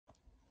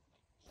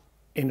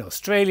In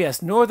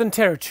Australia's Northern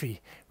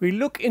Territory, we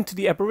look into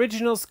the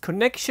Aboriginals'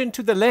 connection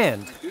to the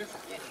land.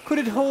 Could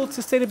it hold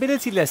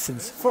sustainability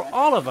lessons for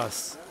all of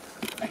us?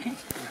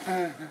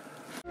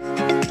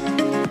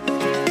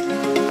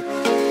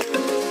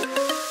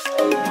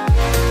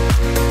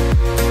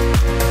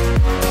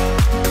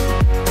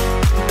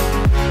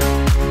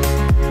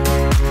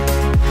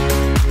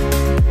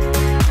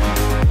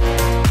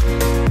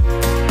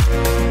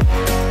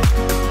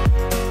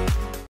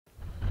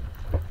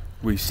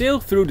 We sail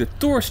through the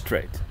Torres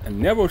Strait, a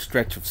narrow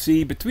stretch of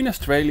sea between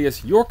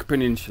Australia's Wuurrk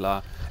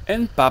Peninsula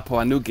and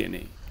Papua New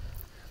Guinea.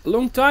 A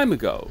long time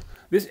ago,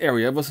 this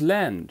area was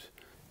land.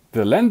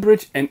 The land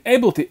bridge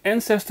enabled the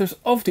ancestors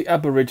of the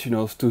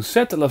Aboriginals to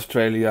settle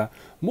Australia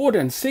more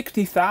than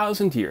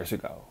 60,000 years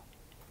ago.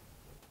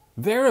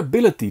 Their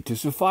ability to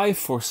survive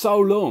for so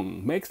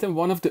long makes them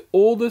one of the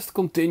oldest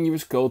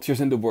continuous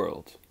cultures in the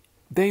world.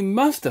 They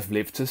must have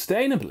lived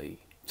sustainably,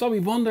 so we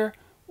wonder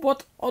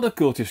what other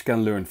cultures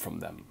can learn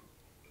from them.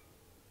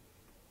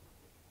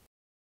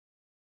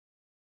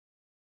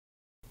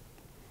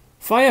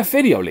 Via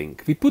video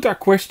link, we put our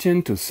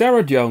question to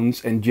Sara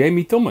Jones and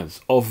Jamie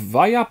Thomas of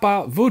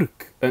Wayapa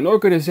Wuurrk, an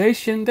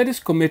organization that is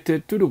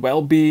committed to the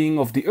well-being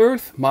of the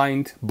earth,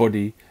 mind,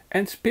 body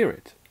and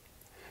spirit.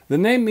 The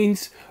name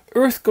means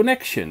Earth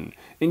Connection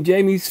in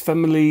Jamie's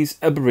family's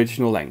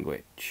Aboriginal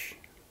language.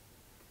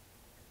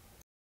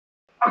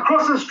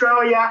 Across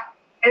Australia,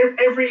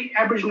 every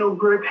Aboriginal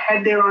group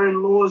had their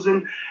own laws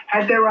and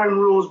had their own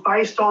rules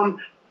based on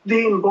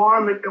the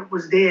environment that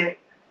was there.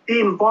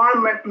 The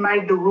environment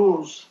made the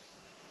rules.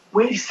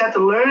 We just had to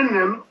learn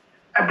them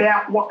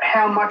about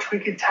how much we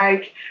could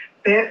take,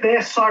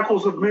 their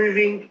cycles of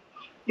moving,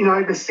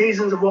 the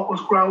seasons of what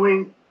was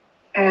growing.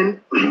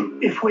 And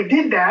if we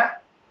did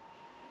that,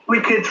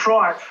 we could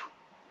thrive,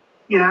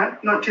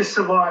 not just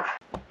survive.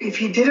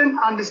 If you didn't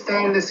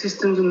understand the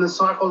systems and the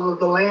cycles of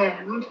the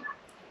land,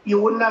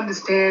 you wouldn't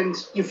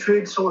understand your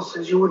food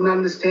sources. You wouldn't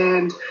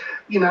understand,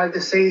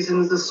 the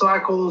seasons, the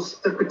cycles,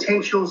 the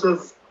potentials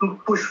of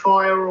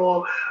bushfire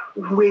or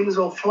winds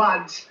or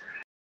floods.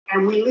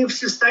 And we lived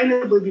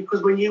sustainably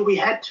because we knew we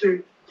had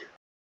to.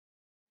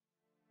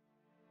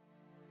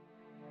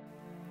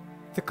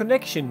 The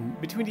connection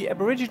between the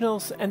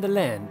Aboriginals and the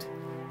land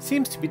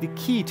seems to be the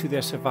key to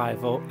their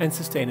survival and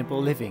sustainable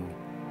living.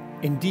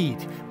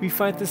 Indeed, we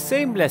find the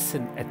same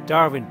lesson at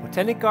Darwin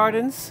Botanic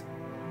Gardens,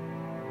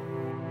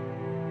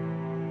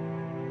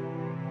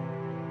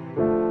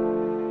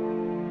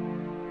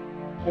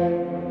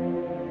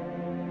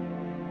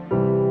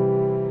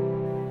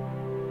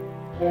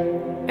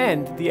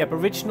 and the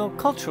Aboriginal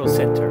Cultural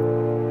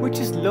Centre, which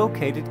is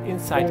located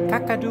inside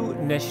Kakadu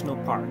National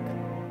Park.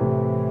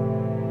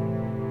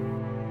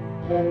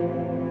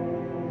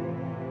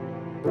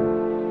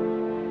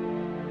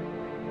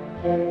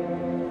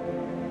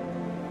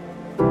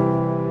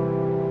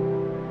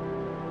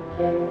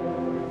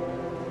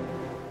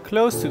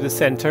 Close to the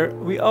centre,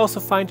 we also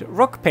find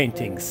rock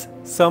paintings,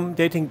 some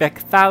dating back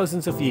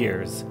thousands of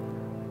years.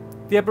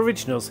 The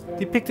Aboriginals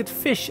depicted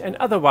fish and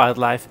other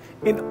wildlife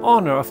in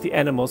honor of the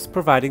animals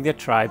providing their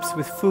tribes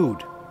with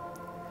food.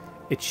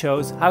 It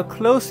shows how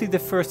closely the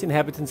first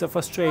inhabitants of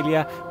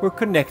Australia were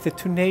connected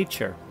to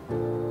nature.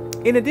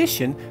 In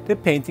addition, the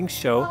paintings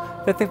show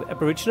that the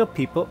Aboriginal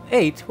people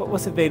ate what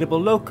was available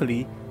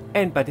locally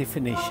and by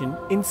definition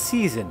in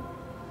season.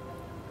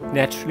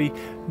 Naturally,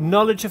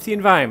 knowledge of the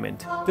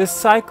environment, the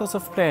cycles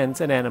of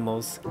plants and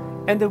animals,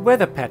 and the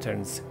weather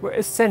patterns were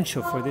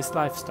essential for this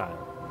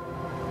lifestyle.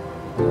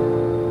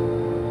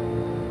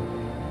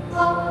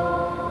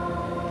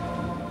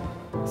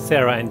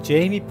 Sara and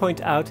Jamie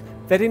point out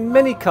that in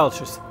many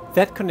cultures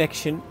that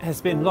connection has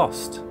been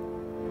lost.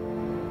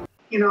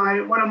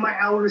 One of my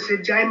elders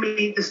said,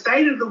 Jamie, the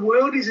state of the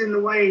world is in the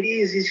way it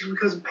is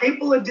because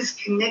people are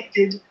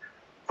disconnected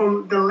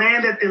from the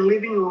land that they're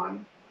living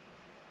on.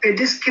 They're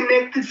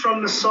disconnected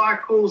from the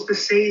cycles, the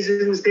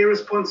seasons, their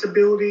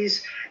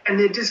responsibilities, and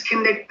they're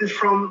disconnected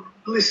from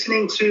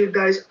listening to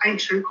those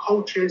ancient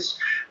cultures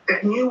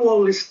that knew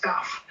all this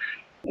stuff.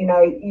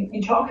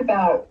 You talk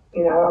about,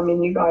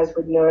 you guys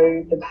would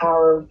know the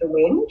power of the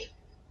wind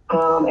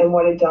and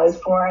what it does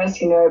for us,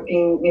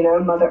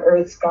 being, Mother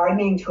Earth's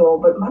gardening tool.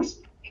 But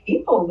most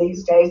people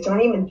these days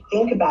don't even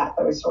think about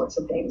those sorts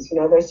of things.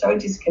 They're so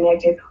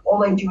disconnected. All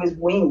they do is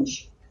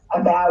whinge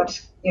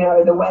about,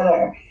 the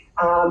weather.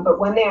 But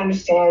when they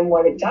understand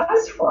what it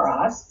does for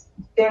us,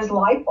 there's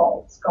light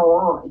bulbs go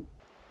on.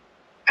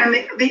 And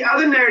the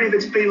other narrative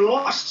that's been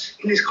lost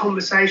in this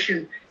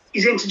conversation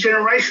is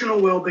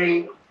intergenerational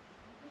well-being.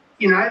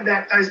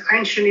 That those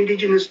ancient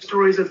Indigenous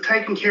stories of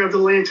taking care of the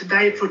land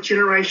today for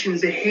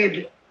generations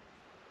ahead.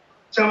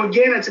 So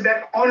again, it's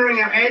about honouring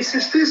our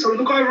ancestors. So we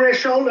look over our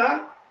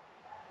shoulder,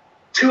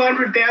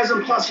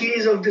 200,000 plus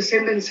years of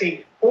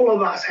descendancy, all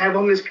of us have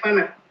on this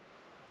planet.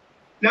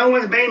 No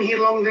one's been here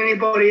longer than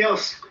anybody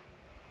else.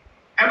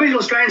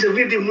 Aboriginal Australians have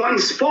lived in one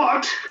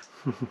spot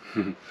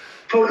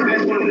for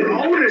as one of the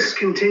oldest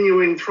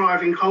continuing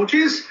thriving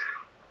cultures,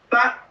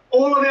 but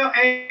all of our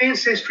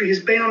ancestry has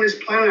been on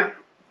this planet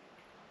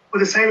for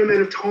the same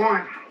amount of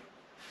time.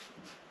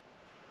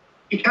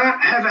 You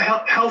can't have a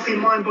healthy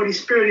mind, body,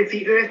 spirit if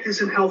the earth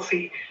isn't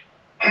healthy.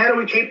 How do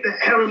we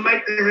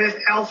make the earth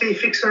healthy,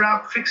 fix her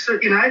up,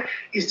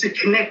 is to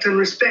connect and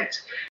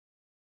respect.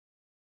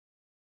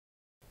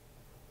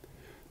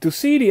 To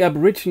see the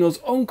Aboriginals'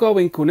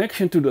 ongoing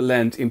connection to the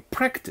land in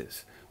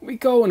practice, we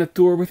go on a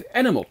tour with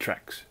animal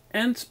tracks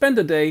and spend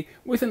a day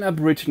with an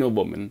Aboriginal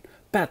woman,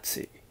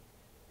 Patsy.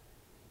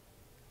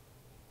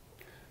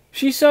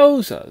 She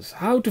shows us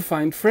how to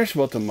find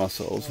freshwater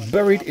mussels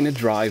buried in a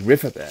dry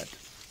riverbed.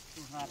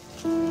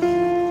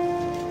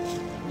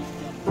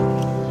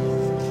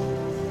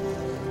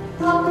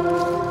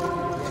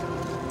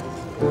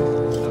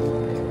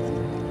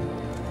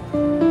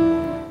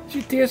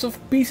 She tears off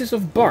pieces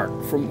of bark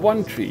from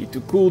one tree to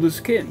cool the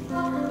skin,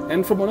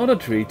 and from another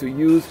tree to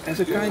use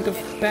as a kind of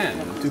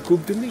pan to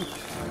cook the meat.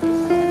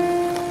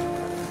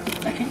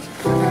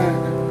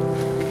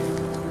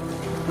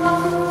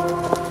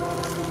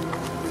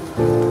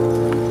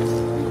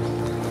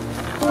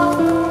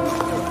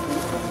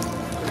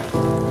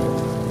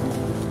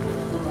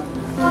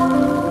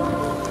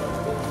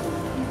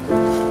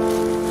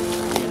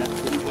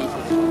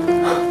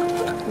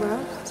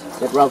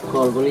 That rock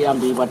called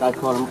Wuurrk, what I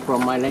call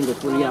from my language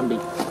Wuurrk.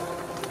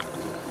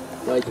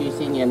 So it's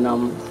using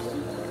and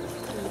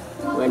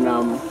when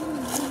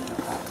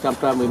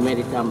sometimes we made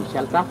it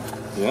shelter.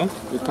 Yeah?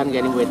 You can't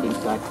get him wet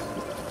inside.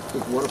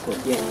 It's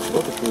waterproof, yeah,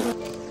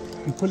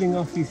 waterproof. I'm pulling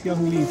off these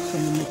young leaves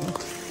from the middle.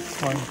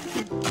 Fine.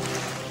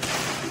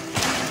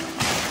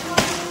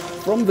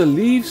 From the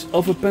leaves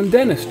of a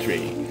pandanus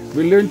tree,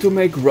 we learn to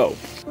make rope,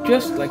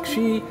 just like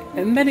she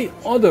and many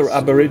other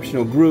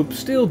Aboriginal groups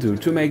still do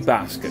to make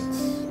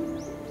baskets.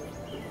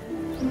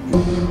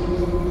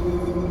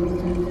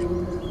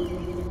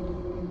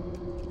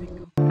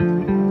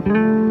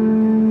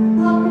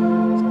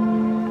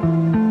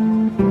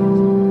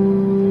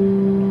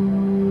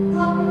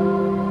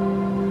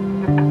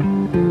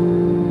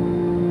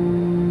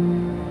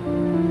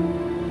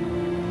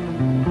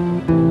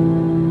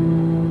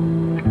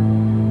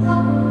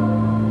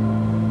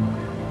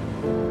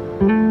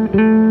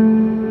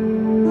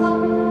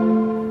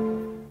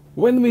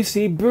 When we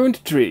see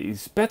burnt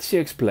trees, Patsy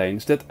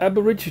explains that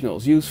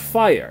Aboriginals use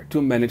fire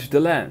to manage the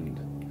land.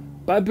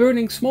 By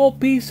burning small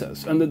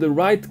pieces under the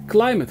right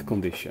climate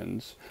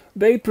conditions,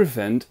 they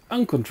prevent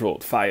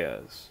uncontrolled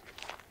fires.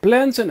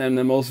 Plants and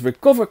animals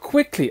recover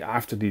quickly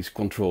after these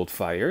controlled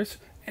fires,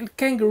 and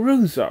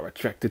kangaroos are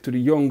attracted to the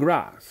young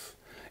grass.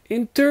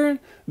 In turn,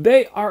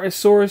 they are a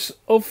source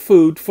of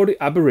food for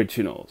the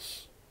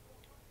Aboriginals.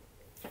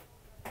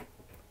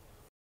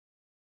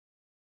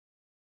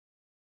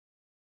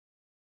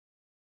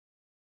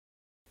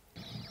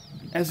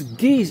 As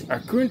geese are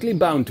currently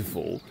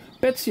bountiful,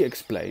 Patsy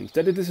explains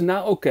that it is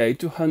now okay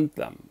to hunt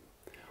them.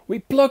 We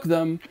pluck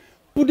them,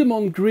 put them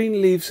on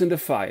green leaves in the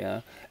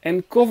fire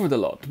and cover the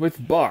lot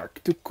with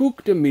bark to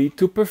cook the meat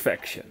to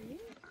perfection.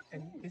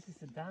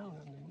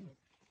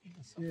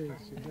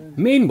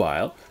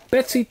 Meanwhile,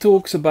 Patsy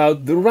talks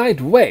about the right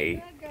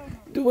way,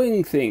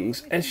 doing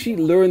things as she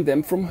learned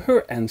them from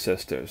her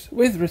ancestors,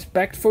 with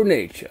respect for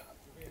nature.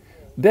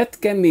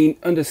 That can mean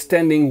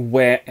understanding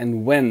where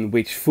and when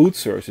which food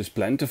source is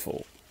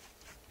plentiful.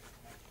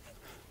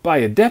 By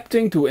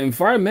adapting to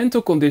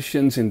environmental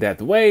conditions in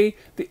that way,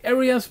 the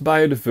area's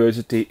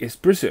biodiversity is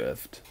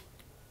preserved.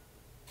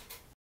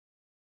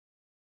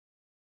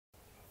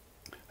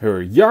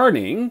 Her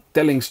yarning,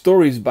 telling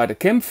stories by the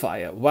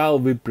campfire while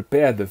we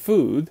prepare the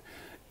food,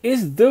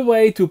 is the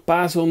way to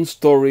pass on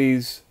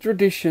stories,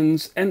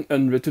 traditions and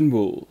unwritten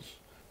rules.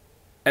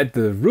 At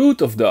the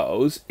root of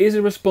those is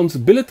a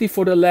responsibility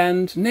for the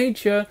land,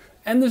 nature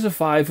and the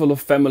survival of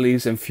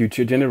families and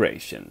future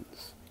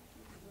generations.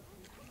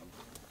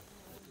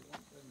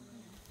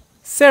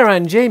 Sara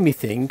and Jamie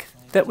think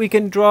that we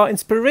can draw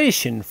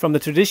inspiration from the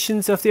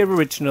traditions of the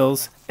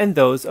Aboriginals and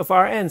those of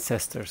our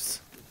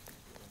ancestors.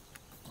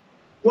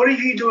 What are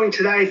you doing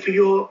today for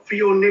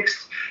your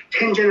next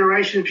 10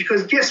 generations?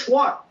 Because guess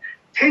what?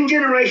 10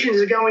 generations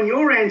ago in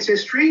your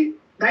ancestry,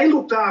 they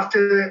looked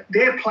after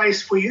their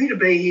place for you to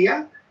be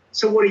here.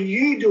 So what are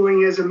you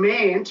doing as a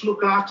man to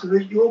look after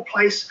your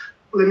place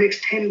for the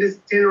next 10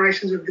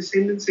 generations of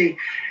descendancy?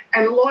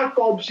 And light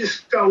bulbs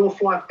just go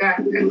off like that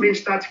and men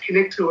start to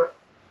connect to it.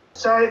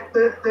 So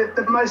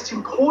the most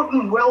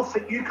important wealth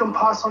that you can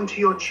pass on to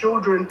your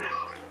children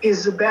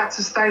is about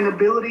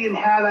sustainability and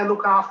how they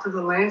look after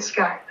the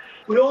landscape.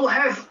 We all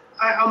have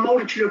a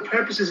multitude of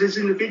purposes as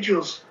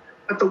individuals,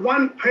 but the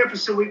one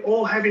purpose that we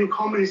all have in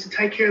common is to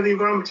take care of the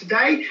environment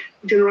today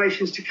and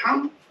generations to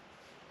come.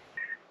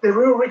 The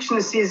real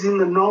richness is in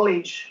the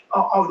knowledge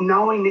of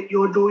knowing that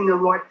you're doing the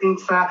right thing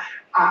for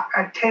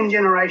 10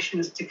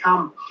 generations to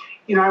come.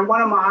 You know,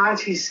 one of my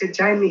aunties said,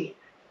 Jamie,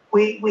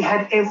 we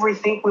had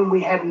everything when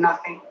we had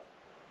nothing.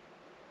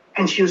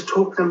 And she was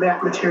talking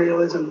about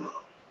materialism.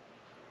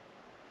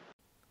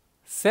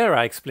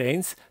 Sara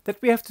explains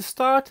that we have to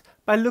start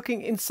by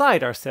looking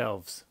inside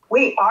ourselves.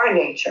 We are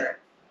nature.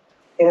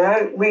 You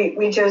know,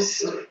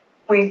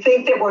 we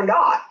think that we're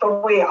not,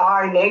 but we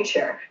are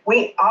nature.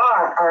 We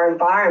are our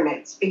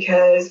environments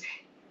because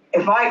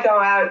if I go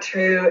out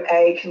to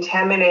a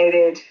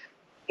contaminated,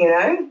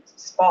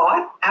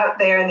 spot out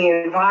there in the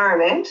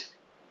environment,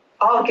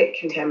 I'll get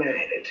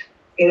contaminated.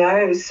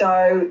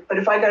 So, but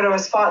if I go to a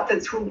spot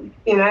that's,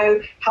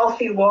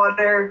 healthy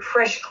water,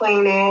 fresh,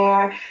 clean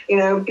air,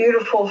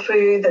 beautiful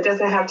food that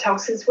doesn't have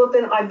toxins, well,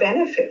 then I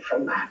benefit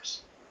from that.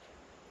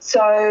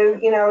 So,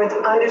 it's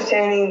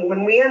understanding,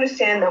 when we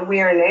understand that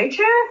we are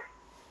nature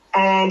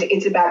and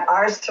it's about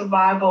our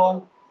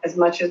survival as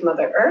much as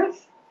Mother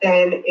Earth,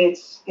 then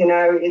it's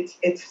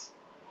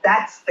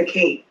that's the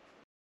key.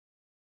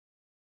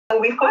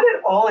 We've got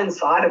it all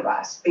inside of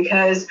us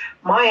because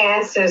my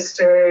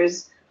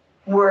ancestors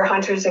were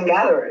hunters and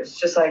gatherers,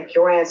 just like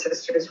your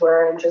ancestors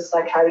were, and just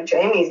like how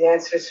Jamie's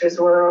ancestors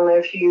were only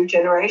a few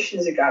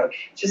generations ago.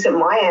 Just that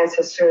my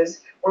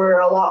ancestors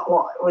were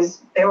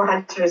they were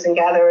hunters and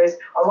gatherers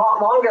a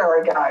lot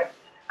longer ago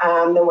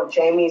than what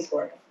Jamie's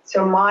were.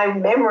 So my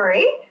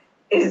memory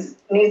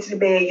needs to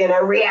be,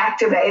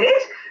 reactivated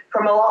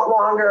from a lot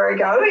longer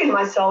ago in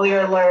my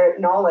cellular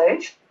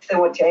knowledge than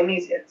what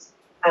Jamie's is.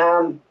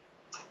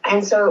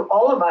 And so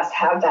all of us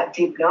have that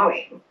deep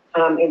knowing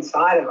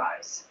inside of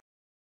us.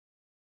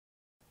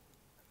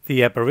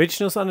 The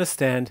Aboriginals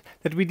understand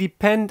that we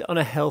depend on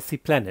a healthy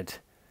planet.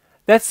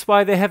 That's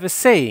why they have a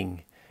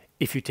saying,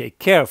 if you take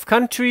care of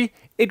country,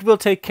 it will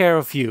take care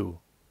of you.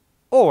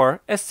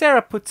 Or, as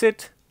Sara puts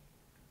it,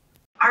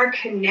 our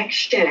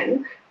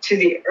connection to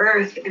the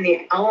earth and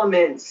the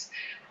elements,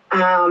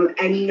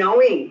 and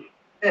knowing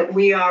that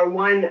we are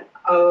one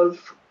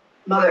of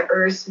Mother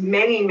Earth's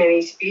many,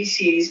 many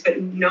species,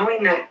 but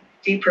knowing that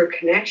deeper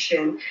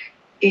connection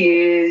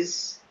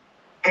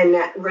and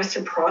that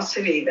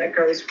reciprocity that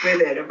goes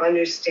with it, of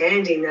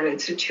understanding that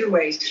it's a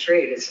two-way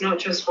street, it's not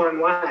just one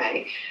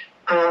way,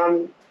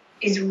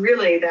 is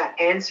really that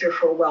answer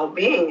for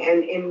well-being.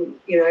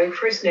 And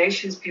First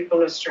Nations people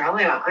in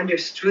Australia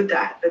understood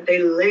that they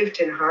lived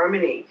in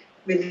harmony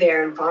with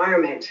their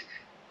environment,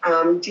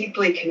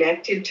 deeply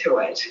connected to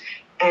it.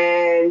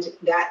 And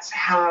that's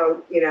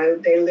how,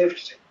 they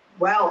lived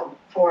well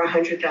for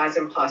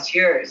 100,000 plus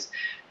years.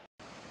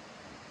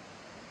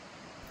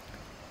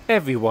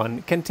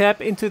 everyone can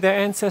tap into their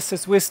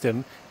ancestors'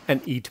 wisdom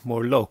and eat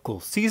more local,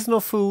 seasonal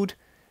food,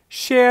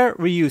 share,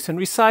 reuse and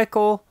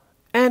recycle,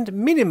 and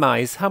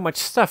minimize how much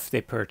stuff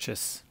they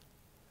purchase.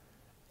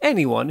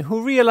 Anyone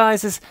who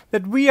realizes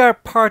that we are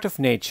part of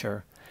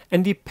nature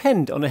and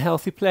depend on a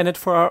healthy planet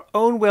for our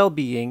own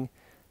well-being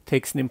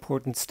takes an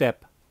important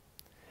step.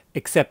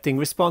 Accepting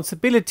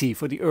responsibility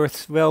for the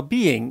Earth's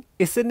well-being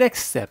is the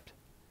next step.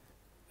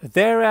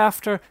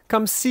 Thereafter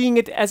comes seeing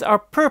it as our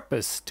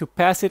purpose to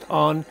pass it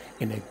on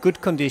in a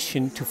good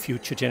condition to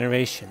future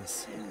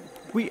generations.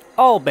 We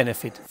all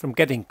benefit from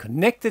getting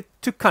connected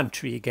to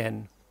country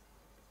again.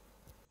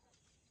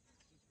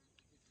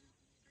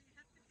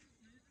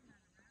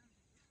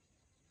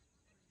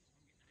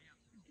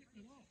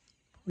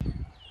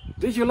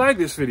 Did you like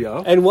this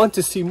video? And want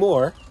to see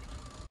more?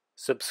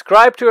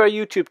 Subscribe to our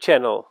YouTube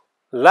channel,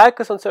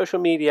 like us on social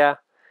media,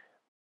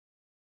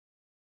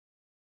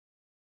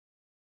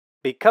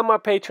 become our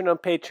patron on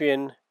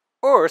Patreon,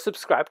 or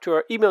subscribe to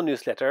our email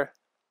newsletter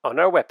on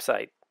our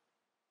website.